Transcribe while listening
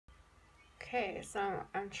Okay, so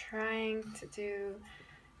I'm trying to do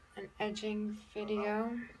an edging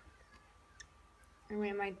video. I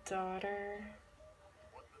made my daughter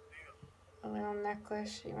a little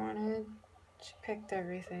necklace she wanted. She picked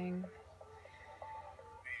everything.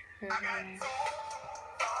 Okay.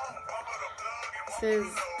 This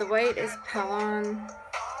is, the white is Pellon.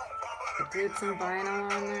 I glued some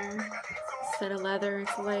vinyl on there. Instead of leather,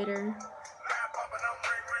 it's lighter.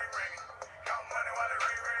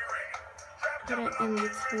 Put it in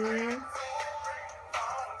between.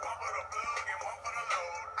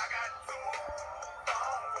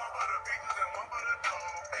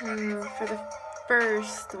 For the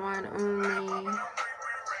first one only,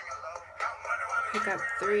 pick up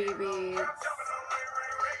 3 beads.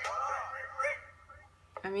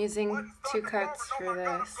 I'm using 2 cuts for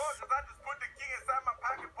this.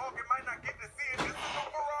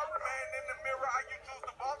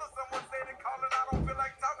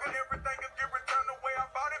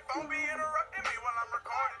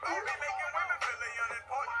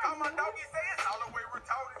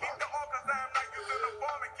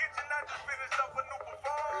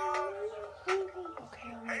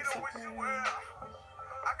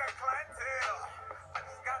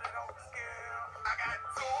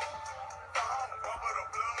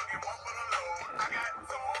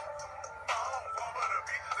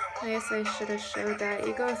 I guess I should have showed that.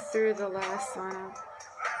 You go through the last one.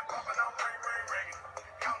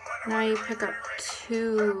 Now you pick up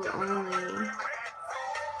 2 only.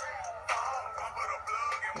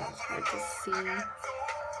 It's hard to see.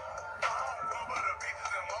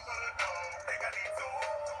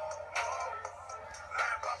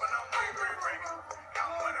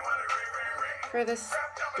 For the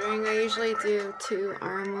string, I usually do 2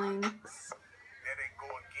 arm lengths.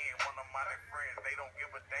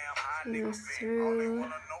 Go through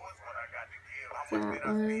that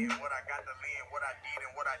one.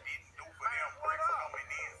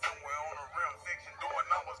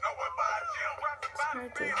 It's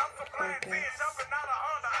hard to focus.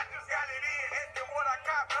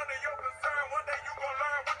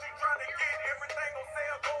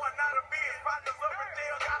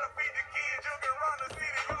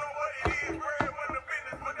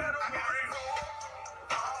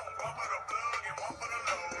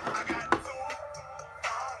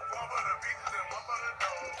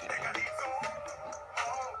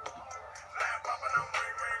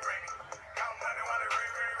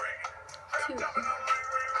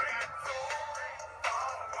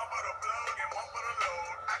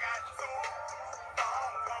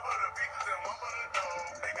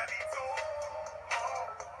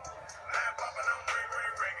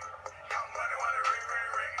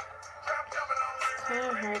 It's kind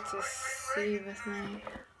of hard to see with my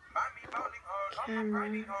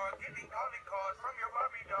camera.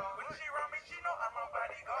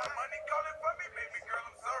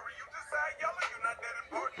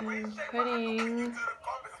 I'm putting it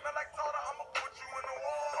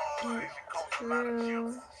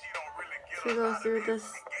through to go through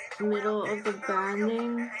this middle of the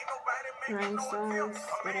banding, rhinestones,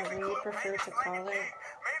 whatever you prefer to call it.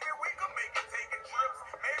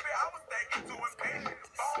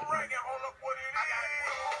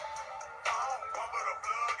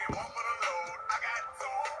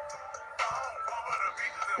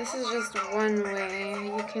 This is just one way.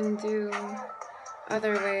 You can do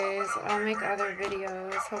other ways. I'll make other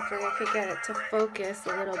videos. Hopefully I could get it to focus a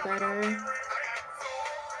little better.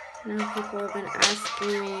 I know people have been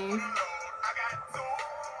asking me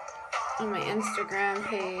on my Instagram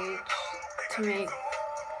page to make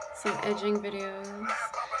some edging videos.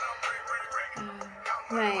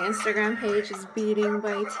 My Instagram page is beading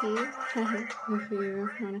by T, if you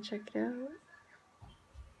want to check it out.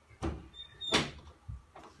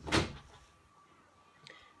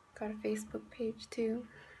 Got a Facebook page too.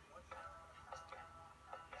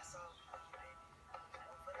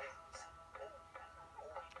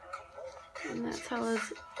 And that's how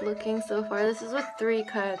it's looking so far. This is with 3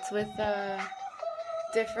 cuts with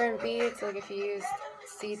different beads. Like if you used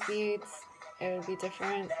seed beads, it would be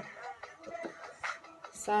different.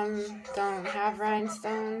 Some don't have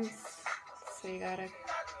rhinestones, so you gotta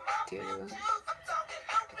do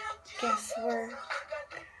guesswork.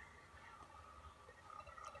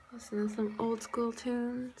 Listen to some old school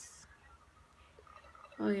tunes.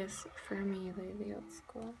 Oh yes, for me, they're the old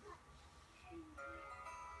school.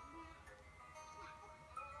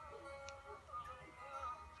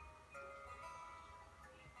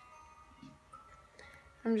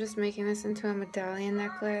 I'm just making this into a medallion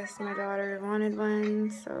necklace. My daughter wanted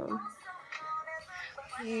one, so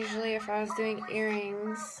usually if I was doing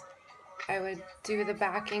earrings, I would do the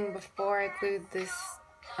backing before I glued this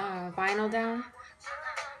vinyl down.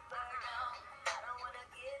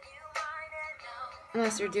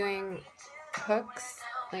 Unless you're doing hooks,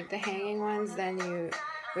 like the hanging ones, then you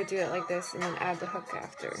would do it like this and then add the hook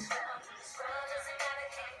after.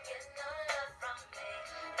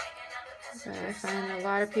 But I find a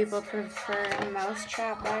lot of people prefer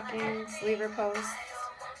mousetrap backings, lever posts,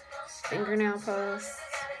 fingernail posts.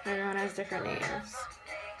 Everyone has different names.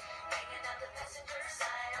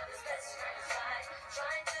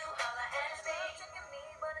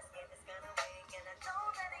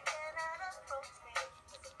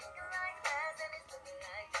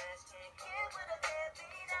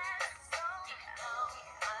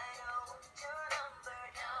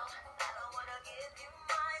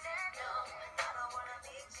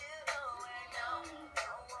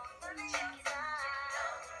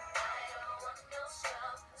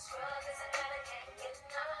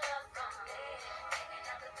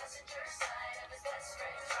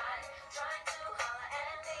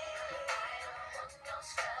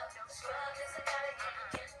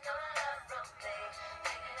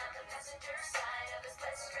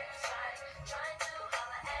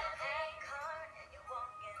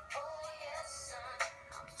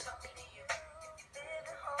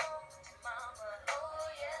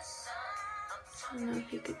 I don't know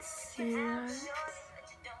if you could see that.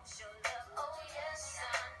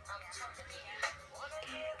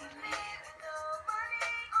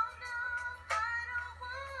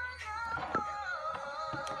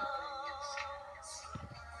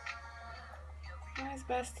 It's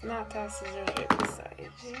best not to have scissors right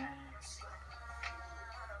beside you.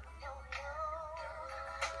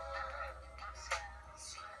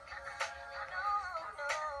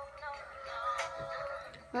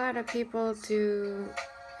 A lot of people do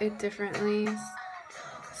it differently,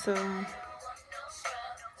 so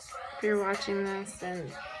if you're watching this and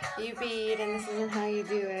you bead and this isn't how you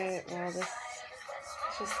do it, well, this is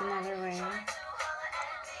just another way.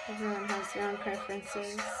 Everyone has their own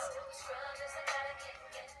preferences.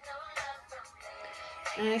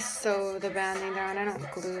 And I sew the banding down, I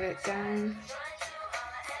don't glue it down.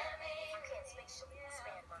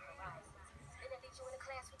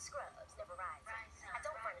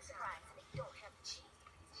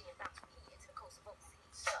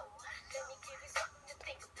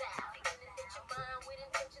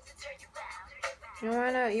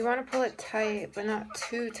 You wanna pull it tight, but not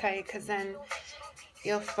too tight, because then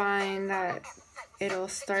you'll find that it'll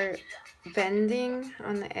start bending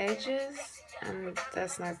on the edges, and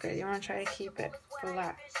that's not good. You want to try to keep it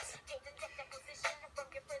flat.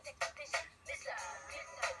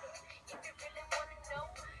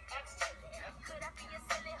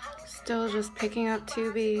 Still just picking up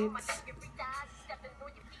 2 beads.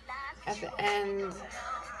 At the end,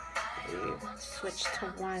 you switch to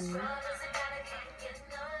 1.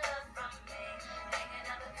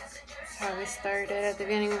 That's how we started at the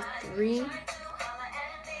beginning with 3.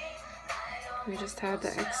 We just had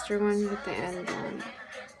the extra one with the end on.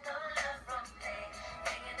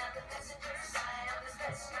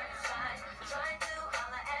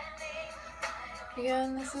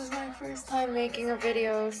 Again, this is my first time making a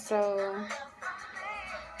video, so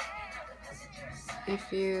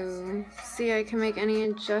if you see I can make any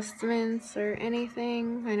adjustments or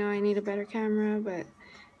anything, I know I need a better camera, but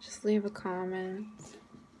just leave a comment.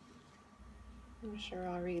 I'm sure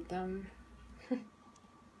I'll read them.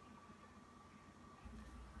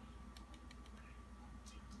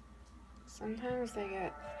 Sometimes they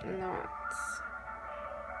get knots.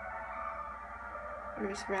 Or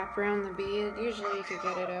just wrap around the bead. Usually you could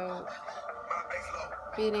get it out.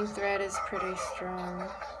 Beading thread is pretty strong.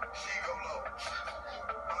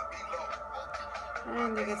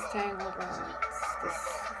 And it gets tangled up. It's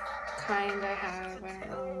this kind I have, I don't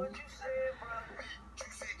know.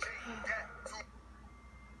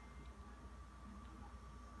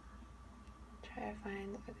 Try to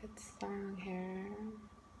find a good song here.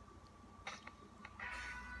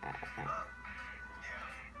 I don't know.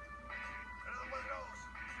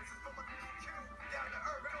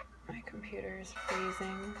 My computer is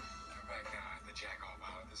freezing.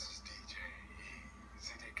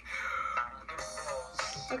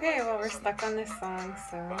 Okay, well, we're stuck on this song,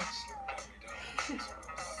 so.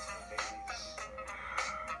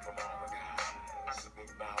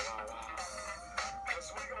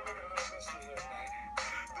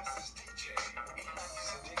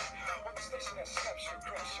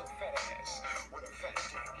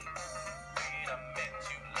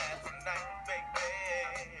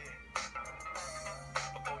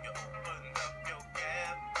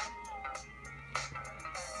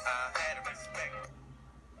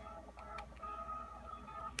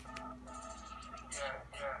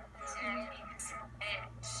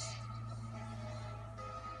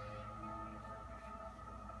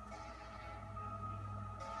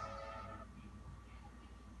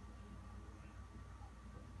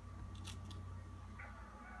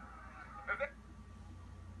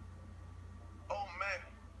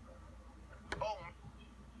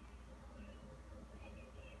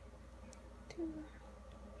 The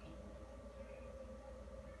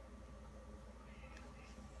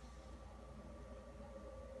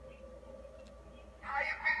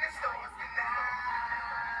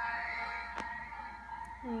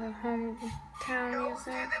hometown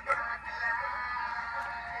music.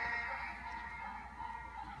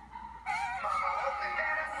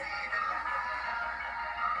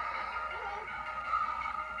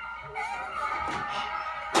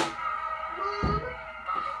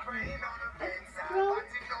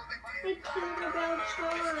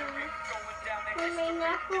 My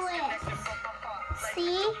necklace.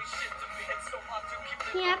 See?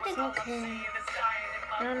 You have to. It's okay.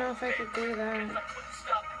 I don't know if I could do that.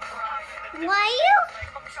 Why are you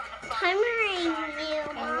timering you,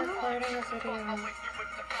 I'm Mom? recording a video.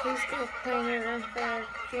 Please go play in your room for a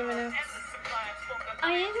few minutes.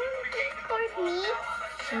 Are you going to record me?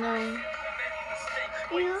 No.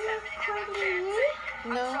 Are you recording me?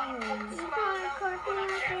 No. You going to record me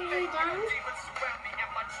after you're done?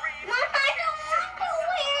 Mom, I don't want to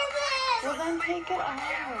wear this! Well, then take it off.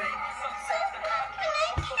 So what can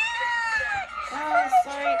I catch? Oh,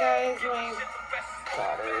 sorry guys, my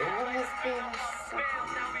daughter has been sick.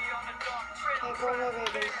 Okay, go my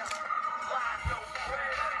baby.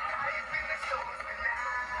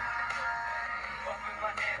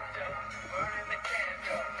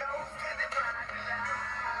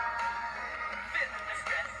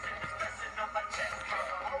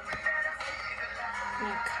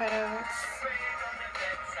 Cutouts.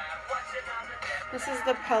 This is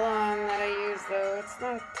the Pelon that I use though, it's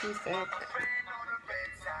not too thick.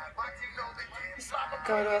 Just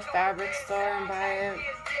go to a fabric store and buy it.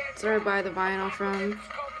 That's where I buy the vinyl from.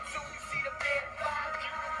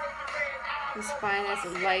 This spine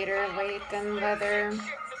is lighter weight than leather.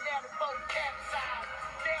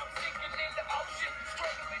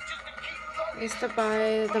 I used to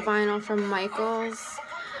buy the vinyl from Michael's,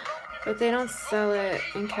 but they don't sell it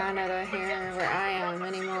in Canada here where I am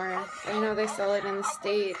anymore. I know they sell it in the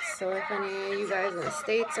States, so if any of you guys in the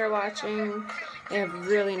States are watching, they have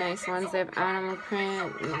really nice ones. They have animal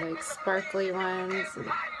print and like sparkly ones, and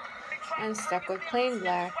I'm stuck with plain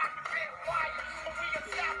black.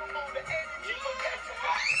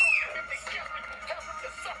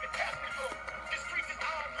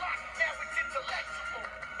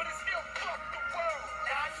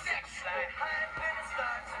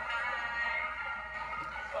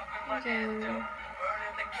 Again.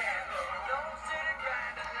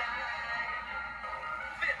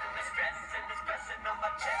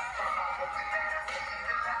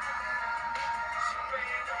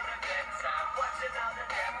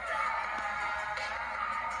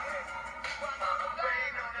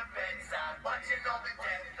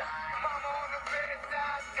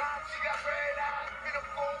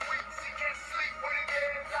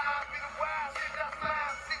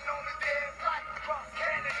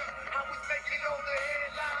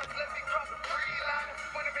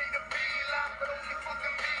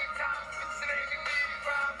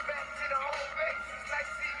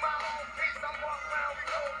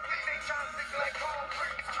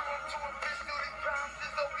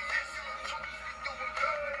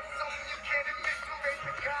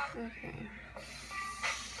 Okay.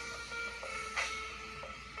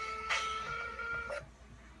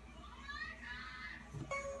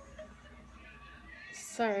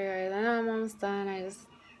 Sorry guys, I know I'm almost done, I just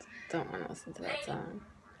don't want to listen to that song.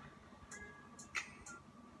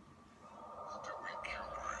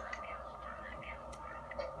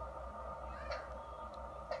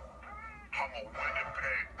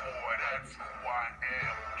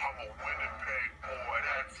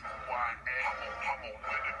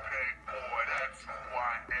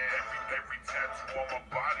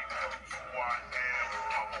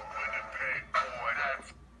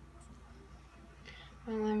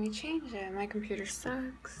 Well, let me change it. My computer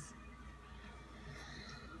sucks.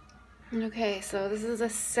 Okay, so this is the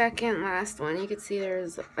second last one. You can see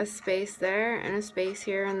there's a space there and a space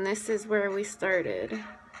here, and this is where we started.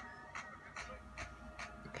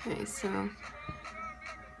 Okay, so I'm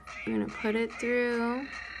gonna put it through.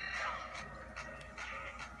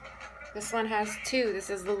 This one has 2. This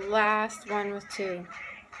is the last one with 2.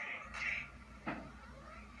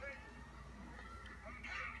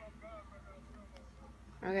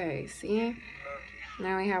 Okay, see?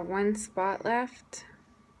 Now we have 1 spot left.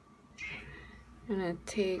 I'm gonna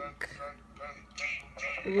take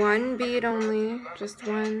 1 bead only, just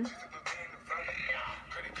 1.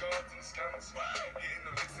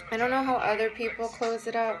 I don't know how other people close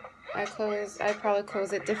it up. I probably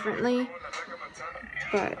close it differently.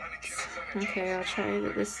 But, okay, I'll try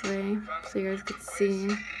it this way so you guys can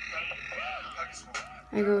see.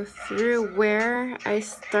 I go through where I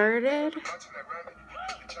started,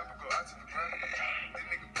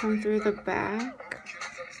 come through the back.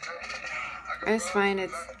 I just find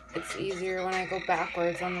it's easier when I go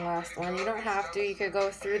backwards on the last one. You don't have to, you could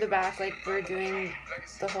go through the back like we're doing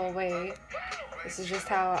the whole way. This is just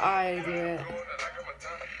how I do it.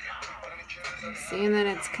 See, and then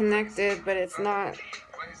it's connected, but it's not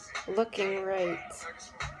looking right.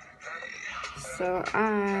 So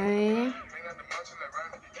I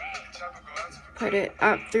put it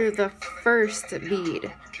up through the first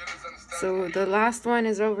bead. So the last one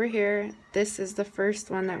is over here. This is the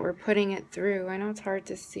first one that we're putting it through. I know it's hard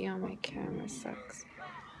to see on my camera, sucks.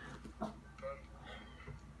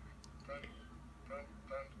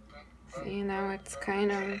 See, now it's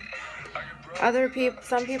kind of,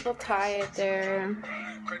 some people tie it there.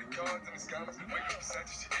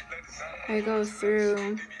 I go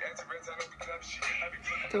through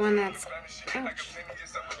the one that's, ouch,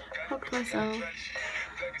 hooked myself.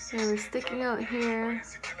 Yeah, we're sticking out here.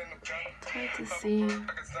 It's hard to see.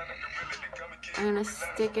 I'm gonna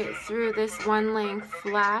stick it through this one laying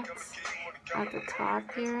flat at the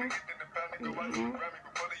top here. Right here.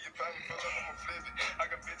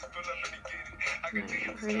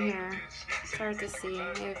 Right here. It's hard to see.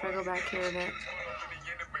 Maybe if I go back here a bit.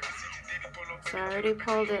 So I already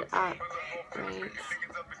pulled it up, right?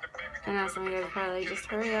 I know some of you guys probably just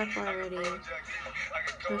hurry up already.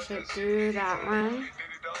 Push it through that one.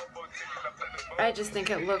 I just think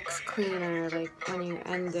it looks cleaner, like when you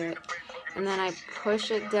end it. And then I push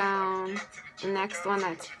it down, the next one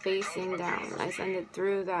that's facing down. I send it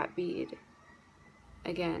through that bead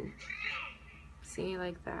again. See,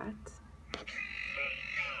 like that.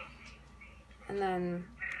 And then,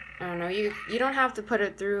 I don't know, you don't have to put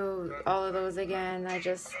it through all of those again. I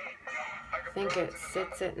just think it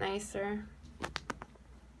sits it nicer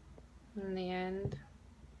in the end.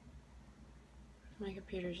 My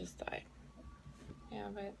computer just died. Yeah,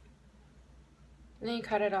 but and then you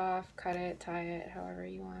cut it off, cut it, tie it, however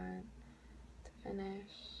you want to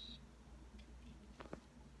finish.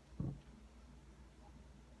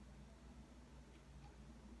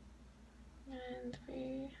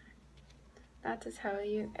 And that is how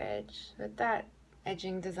you edge with that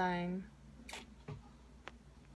edging design.